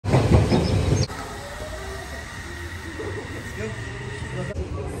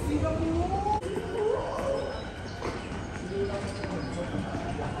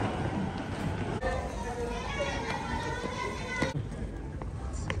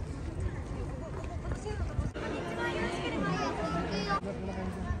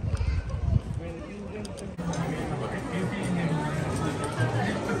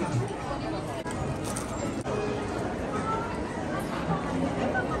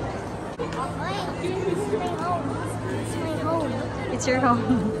It's your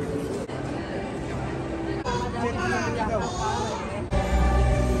home.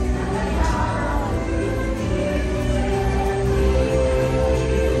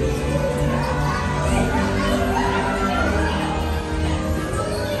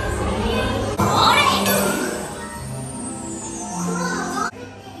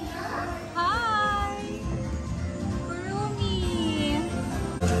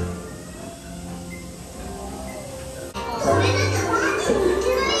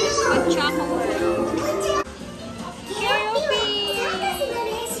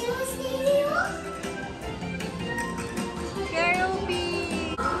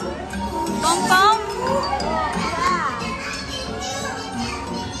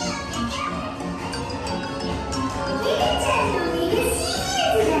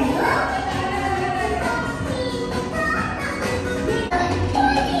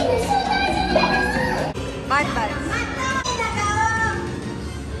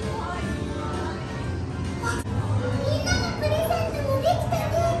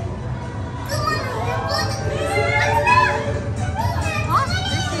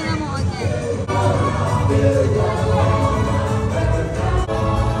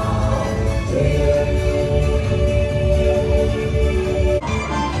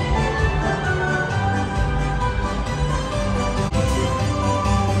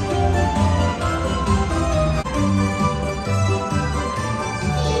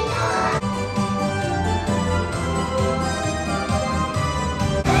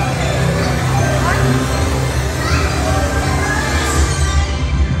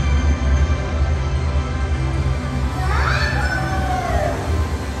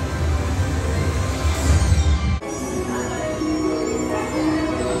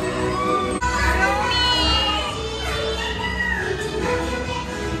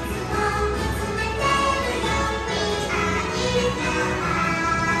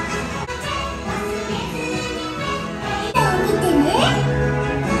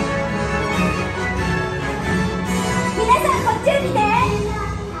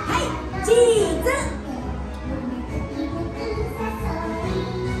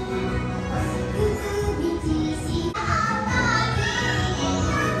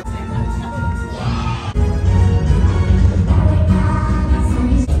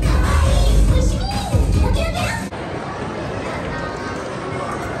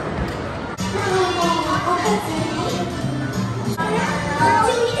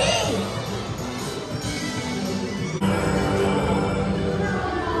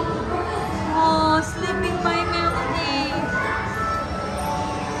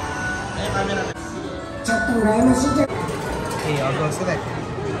 Okay, I'll go select.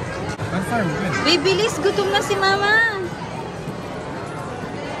 Confirm. Uy, bilis! Gutom na si Mama!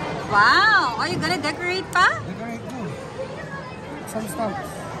 Wow! Are you gonna decorate pa? Decorate too. Some stamps.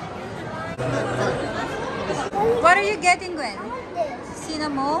 What are you getting, Gwen?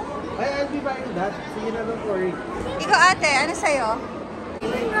 Cinnamoroll? I'll be buying that. Sige na, don't worry. Ikaw ate, ano sa'yo?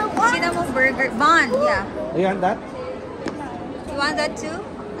 Cinnamoroll burger. Bun, yeah. You want that? You want that too?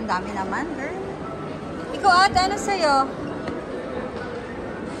 Ang dami naman, girl. Ikaw ate, ano sa'yo?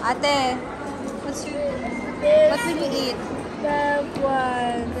 Ate, what will you eat? That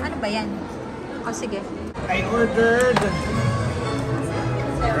one. Ano ba yan? Oh, sige. I ordered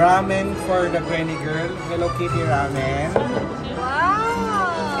ramen for the Gwenny girl. Hello Kitty ramen.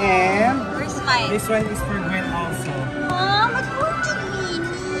 Wow! And where's mine? this one is for Gwen also. Mom, what would you mean?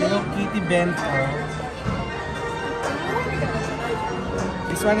 Hello Kitty bento.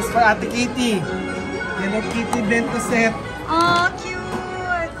 This one is for Ate Kitty. Hello Kitty bento set. Oh, cute!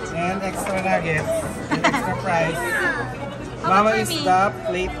 And extra nuggets. And extra fries. How Mama much is for me? the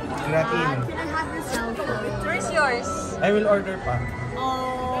plate gratin. Where's yours? I will order pa.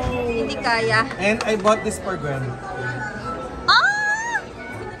 Oh, hindi kaya. And I bought this for Gwen. Ah!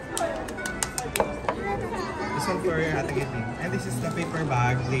 This one for Ate Kitty. And this is the paper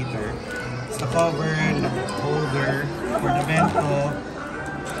bag later. It's the cover and the holder for the bento.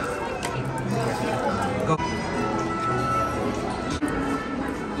 Go.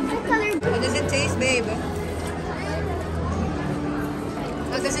 How does it taste, babe?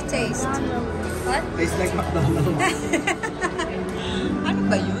 How does it taste? What? Tastes like McDonald's. Ano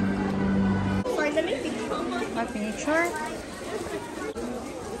ba yun? Finally, picture. A picture?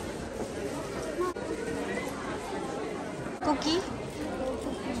 Cookie?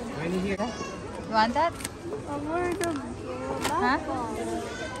 When you hear? You want that? Huh?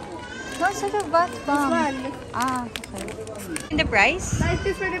 No, it's not a bath bomb. One. Ah, okay. And the price? Nice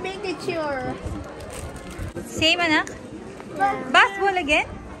for the miniature. Same, anak? Bath ball again?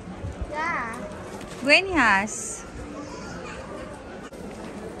 Yeah. Gwen has.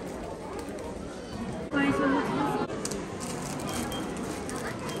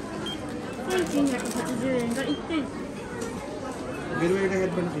 Where the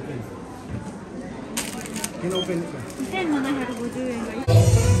headband kita? Kino-open ito. 1750円が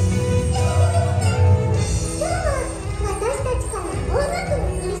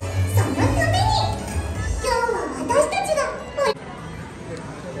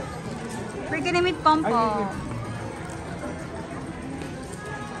We're gonna meet Pompom.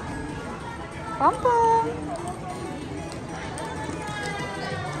 Pompom!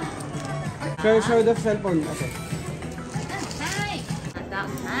 Show the cellphone. Okay.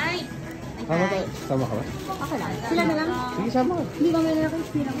 Sama ka? Sama ka ba? Okay lang. Sila na lang. Sige, sama ka. Hindi kami na kayo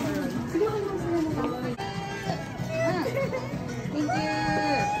Cinnamoroll. Sige, okay lang sila na lang. Thank you!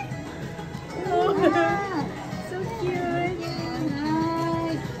 Oh, so cute.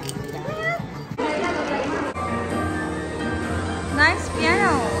 Nice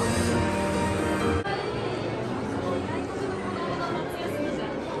piano!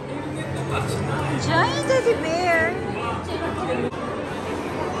 Giant teddy bear!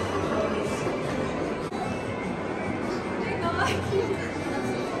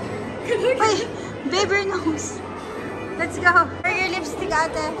 Wait, baby nose! Let's go! Wear your lipstick,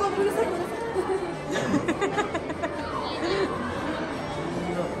 ate!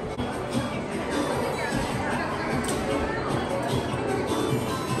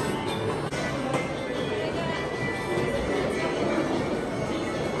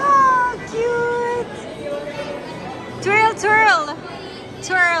 Oh, cute! Twirl, twirl!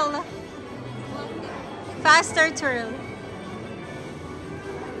 Twirl! Faster twirl!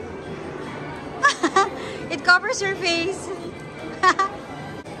 It covers your face.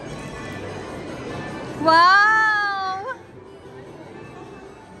 Wow!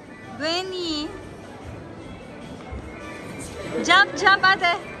 Gwenny! Jump, jump,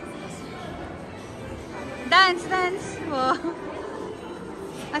 ate! Dance, dance! Wow.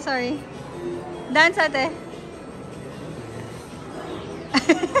 Ah, sorry. Dance, ate!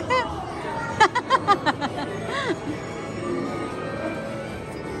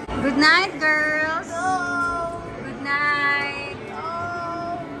 Good night, girls! Good night!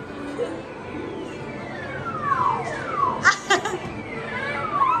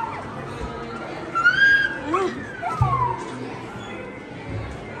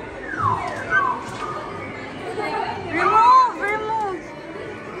 Remove!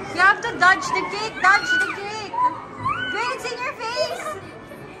 You have to dodge the cake! Dodge the cake! Wait, it's in your face!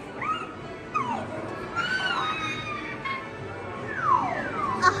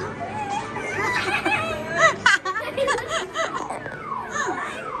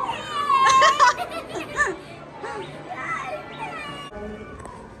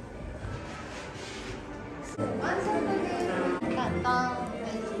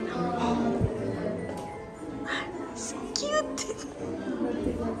 So cute!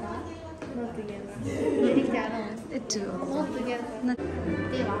 Not together. The two. Not together.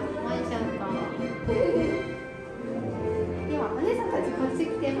 では、ワンちゃんと。では、お姉さんたちこっち来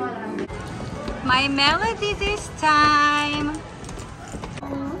てもらう。 My melody this time!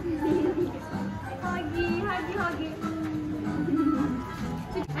 Huggy, huggy, huggy.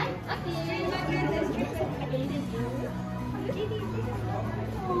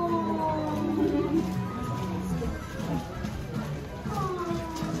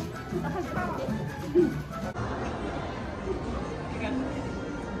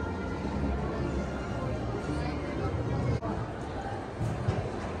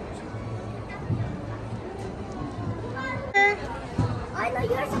 I know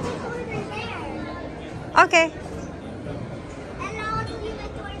you're supposed to order there. Okay. And I'll give you the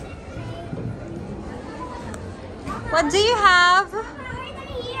toilet. What do you have? Order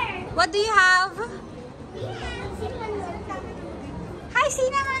here. What do you have? We have Cinnamoroll. Hi,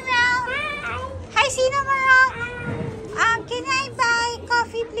 Cinnamoroll! Hi. Hi, Cinnamoroll! Can I buy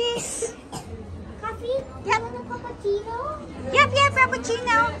coffee, please? Coffee? Yep. You want a cappuccino? Yep,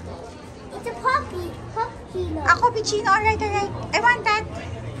 frappuccino. It's a puppy. Cappuccino. A cappuccino, alright. I want that.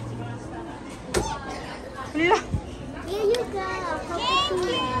 Look. Here you go. Thank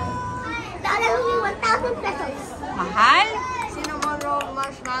you. That will be 1,000 pesos. Mahal? Cinnamoroll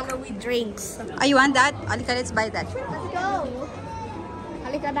marshmallow with drinks. Oh, you want that? Alika, let's buy that. Let's go.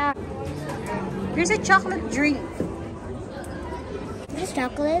 Halika na. Here's a chocolate drink. This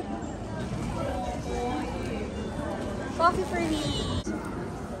chocolate. Coffee for me.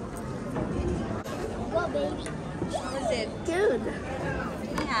 Go, baby. What was it? Dude. What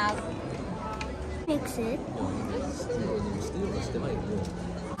do you have? Mix it.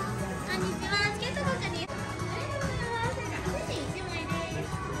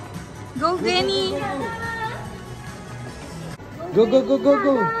 Go, Gwenny! Go, go, go, go,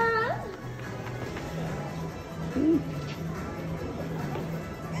 go!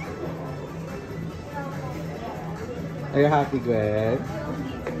 Are you happy, Gwen?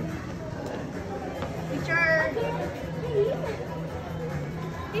 Picture!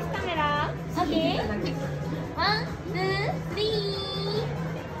 This camera. Okay. 1, 2, 3.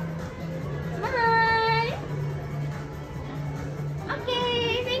 Smile.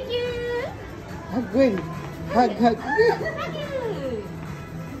 Okay, thank you. Hug, Gwen! Hug, hug! Thank you.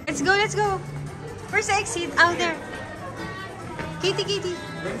 Let's go, let's go! Where's the exit? Out there! Katie, Katie!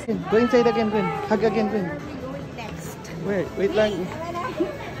 Go inside again, Gwen. Hug again, Gwen. Next. Wait, wait lang.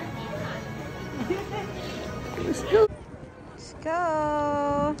 Let's go. Let's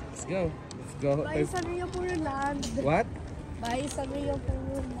go! Let's go. Let's go. Bye, Sanrio, Puroland. What? Bye, Sanrio,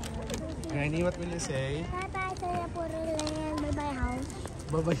 Puroland. Granny, what will you say? Bye-bye, Sanrio, Puroland. Bye-bye, house.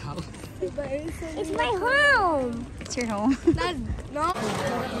 Bye-bye, house. Bye, it's my home. It's your home. No.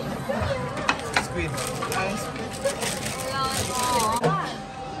 Squid. Nice.